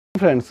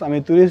Friends, আমি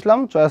তুলি ইসলাম,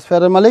 choice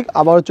ফেয়ারের মালিক।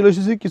 আবার চলে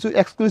এসেছি কিছু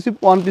এক্সক্লুসিভ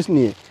ওয়ান পিস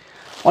নিয়ে।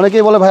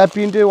 অনেকেই বলে ভাইয়া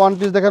প্রিন্টের ওয়ান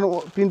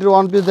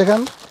পিস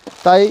দেখান,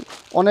 তাই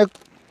অনেক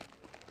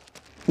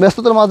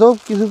ব্যস্ততার মাঝেও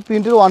কিছু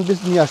প্রিন্টের ওয়ান পিস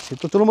নিয়ে আসছি।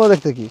 তো চলুন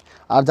দেখতে কি।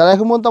 আর যারা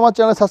এখন পর্যন্ত আমার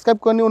চ্যানেল সাবস্ক্রাইব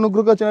করেনি,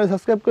 অনুগ্রহ করে চ্যানেল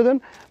সাবস্ক্রাইব করে দেন,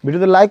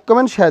 ভিডিওতে লাইক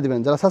কমেন্ট শেয়ার দেবেন।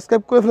 যারা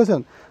সাবস্ক্রাইব করে ফেলেছেন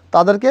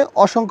তাদেরকে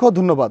অসংখ্য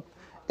ধন্যবাদ।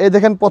 এই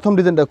দেখেন প্রথম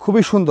ডিজাইনটা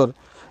খুবই সুন্দর,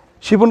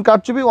 শিফন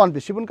কারচুপি ওয়ান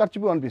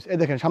পিস। এই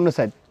দেখেন সামনের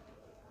সাইড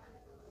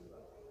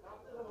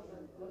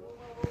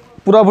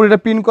পুরাপুরিটা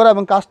প্রিন্ট করা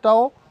এবং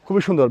কাজটাও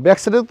খুবই সুন্দর। ব্যাক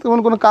সাইডে তেমন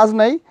কোনো কাজ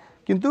নাই,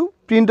 কিন্তু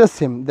প্রিন্টটা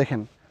সেম।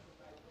 দেখেন,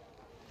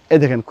 এই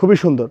দেখেন খুবই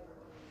সুন্দর।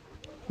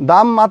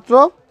 দাম মাত্র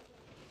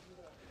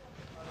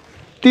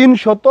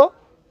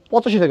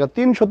 385 টাকা।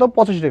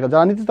 385 টাকা।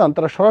 যারা নিতে চান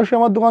তারা সরাসরি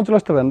আমার দোকানে চলে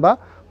আসতে পারেন বা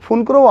ফোন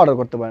করেও অর্ডার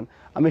করতে পারেন।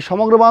 আমি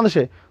সমগ্র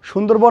বাংলাদেশে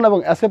সুন্দরবন এবং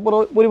এসএ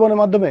পরিবহনের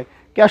মাধ্যমে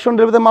ক্যাশ অন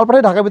ডেলিভারিতে মাল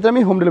পাঠাই। ঢাকার ভিতরে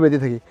আমি হোম ডেলিভারি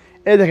দিয়ে থাকি।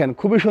 এই দেখেন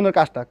খুবই সুন্দর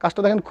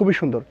কাজটা দেখেন খুবই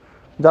সুন্দর।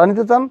 যারা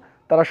নিতে চান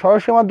তারা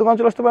সরাসরি আমার দোকানে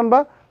চলে আসতে পারেন বা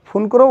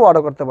ফোন করেও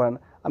অর্ডার করতে পারেন।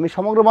 আমি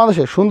সমগ্র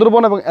বাংলাদেশে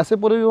সুন্দরবন এবং এসএ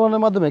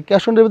পরিবহনের মাধ্যমে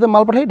ক্যাশ অন ডেলিভারিতে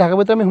মাল পাঠাই। ঢাকার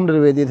ভিতরে আমি হোম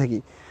ডেলিভারি দিয়ে থাকি।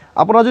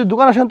 আপনারা যদি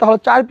দোকানে আসেন তাহলে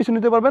 4 পিস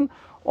নিতে পারবেন।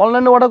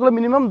 অনলাইনে অর্ডার করলে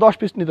মিনিমাম 10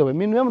 পিস নিতে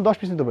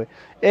হবে,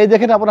 এই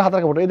দেখেন আপনার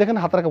হাতার কাপড়, এই দেখেন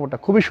হাতার কাপড়টা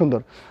খুবই সুন্দর।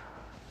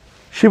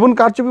 শিফন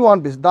কারচুপি ওয়ান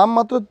পিস, দাম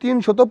মাত্র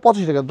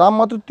 385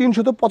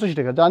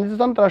 টাকা। যা নিতে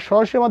চান তারা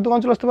সরাসরি আমার দোকান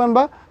চলে আসতে পারেন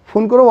বা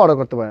ফোন করেও অর্ডার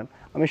করতে পারেন।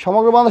 আমি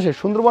সমগ্র বাংলাদেশে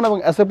সুন্দরবন এবং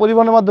এসএ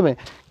পরিবহনের মাধ্যমে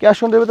ক্যাশ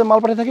অন ডেলিভারিতে মাল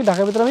পাঠিয়ে থাকি।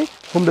 ঢাকার ভিতরে আমি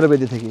হোম ডেলিভারি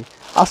দিয়ে থাকি।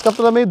 আজকে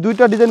আপনারা আমি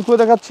 2টা ডিজাইন খুলে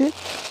দেখাচ্ছি,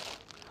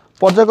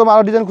 পর্যায়ক্রমে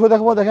আরও ডিজাইন খুলে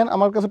দেখাবো। দেখেন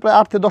আমার কাছে প্রায়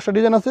 8 থেকে 10টা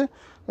ডিজাইন আছে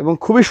এবং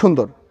খুবই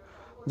সুন্দর।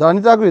 যারা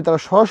নিতে আগ্রহী তারা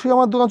সরাসরি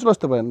আমার দোকান চলে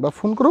আসতে পারেন বা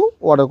ফোন করেও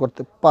অর্ডার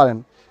করতে পারেন।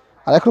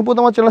 আর এখন পর্যন্ত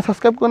আমার চ্যানেল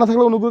সাবস্ক্রাইব করে না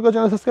থাকলে অনুগ্রহ করে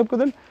চ্যানেল সাবস্ক্রাইব করে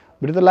দেন,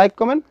 ভিডিওতে লাইক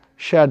কমেন্ট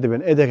শেয়ার দেবেন।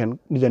 এই দেখেন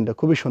ডিজাইনটা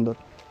খুবই সুন্দর।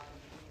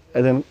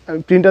 এই দেখেন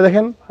প্রিন্টটা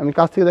দেখেন, আমি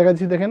কাছ থেকে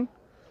দেখাচ্ছি। দেখেন,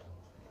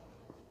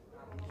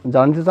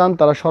 যারা নিতে চান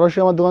তারা সরাসরি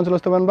আমার দোকান চলে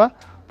আসতে পারেন বা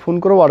ফোন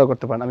করেও অর্ডার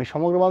করতে পারেন। আমি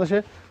সমগ্র বাংলাদেশে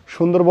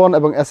সুন্দরবন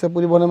এবং এসএ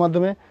পরিবহনের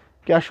মাধ্যমে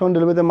ক্যাশ অন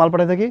ডেলিভারিতে মাল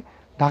পাঠিয়ে থাকি।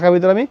 ঢাকার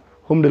ভিতরে আমি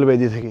হোম ডেলিভারি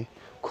দিয়ে থাকি।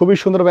 খুবই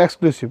সুন্দর বা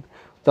এক্সক্লুসিভ।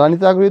 যারা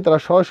নিতে আগ্রহী তারা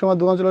সরাসরি আমার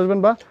দোকান চলে আসবেন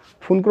বা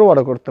ফোন করেও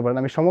অর্ডার করতে পারেন।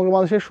 আমি সমগ্র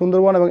বাংলাদেশে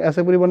সুন্দরবন এবং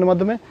এসএ পরিবহনের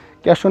মাধ্যমে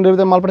ক্যাশ অন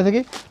ডেলিভারিতে মাল পাঠিয়ে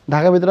থাকি।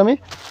 ঢাকার ভিতরে আমি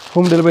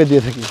হোম ডেলিভারি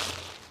দিয়ে থাকি।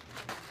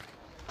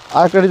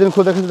 আরেকটা ডিজাইন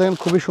খুলে দেখাচ্ছি, দেখেন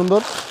খুবই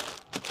সুন্দর।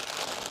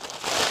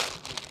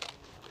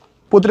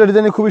 প্রতিটা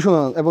ডিজাইনই খুবই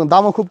সুন্দর এবং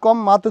দামও খুব কম,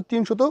 মাত্র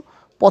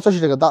 385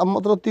 টাকা। দাম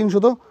মাত্র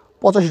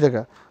 385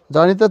 টাকা।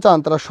 যারা নিতে চান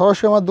তারা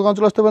সরাসরি আমার দোকান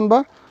চলে আসতে পারেন বা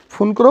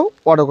ফোন করেও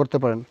অর্ডার করতে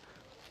পারেন।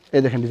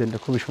 এই দেখেন ডিজাইনটা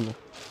খুবই সুন্দর।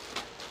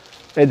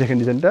 এই দেখেন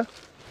ডিজাইনটা,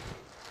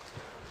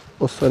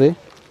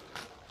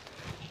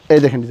 এই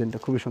দেখেন ডিজাইনটা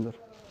খুবই সুন্দর।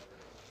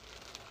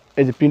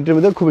 এই যে প্রিন্টের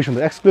মধ্যে খুবই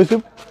সুন্দর এক্সক্লুসিভ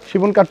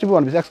শিফন কারচুপি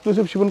ওয়ান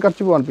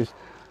পিস,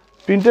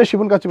 প্রিন্টের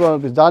শিফন কারচুপি ওয়ান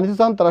পিস। যারা নিতে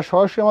চান তারা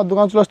সরাসরি আমার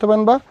দোকান চলে আসতে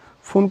পারেন বা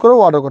ফোন করেও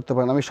অর্ডার করতে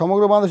পারেন। আমি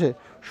সমগ্র বাংলাদেশে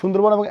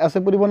সুন্দরবন এবং এসএ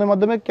পরিবহনের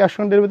মাধ্যমে ক্যাশ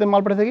অন ডেলিভারিতে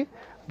মাল পাঠিয়ে থাকি।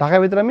 ঢাকার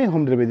ভিতরে আমি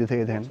হোম ডেলিভারি দিয়ে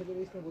থাকি। দেখেন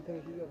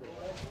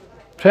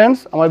ফ্রেন্ডস,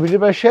 আমার ভিডিও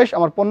প্রায় শেষ।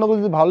 আমার পণ্যগুলো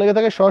যদি ভালো লেগে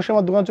থাকে সরাসরি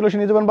আমার দোকান চলে এসে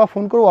নিতে পারেন বা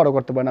ফোন করেও অর্ডার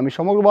করতে পারেন। আমি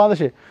সমগ্র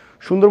বাংলাদেশে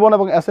সুন্দরবন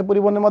এবং এসএ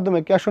পরিবহনের মাধ্যমে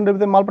ক্যাশ অন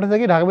ডেলিভারিতে মাল পাঠিয়ে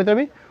থাকি। ঢাকার ভিতরে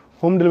আমি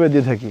হোম ডেলিভারি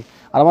দিয়ে থাকি।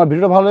 আর আমার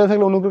ভিডিওটা ভালো লেগে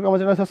থাকলে অনুগ্রহ করে আমার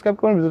চ্যানেল সাবস্ক্রাইব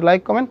করবেন, ভিডিও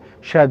লাইক কমেন্ট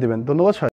শেয়ার দেবেন। ধন্যবাদ।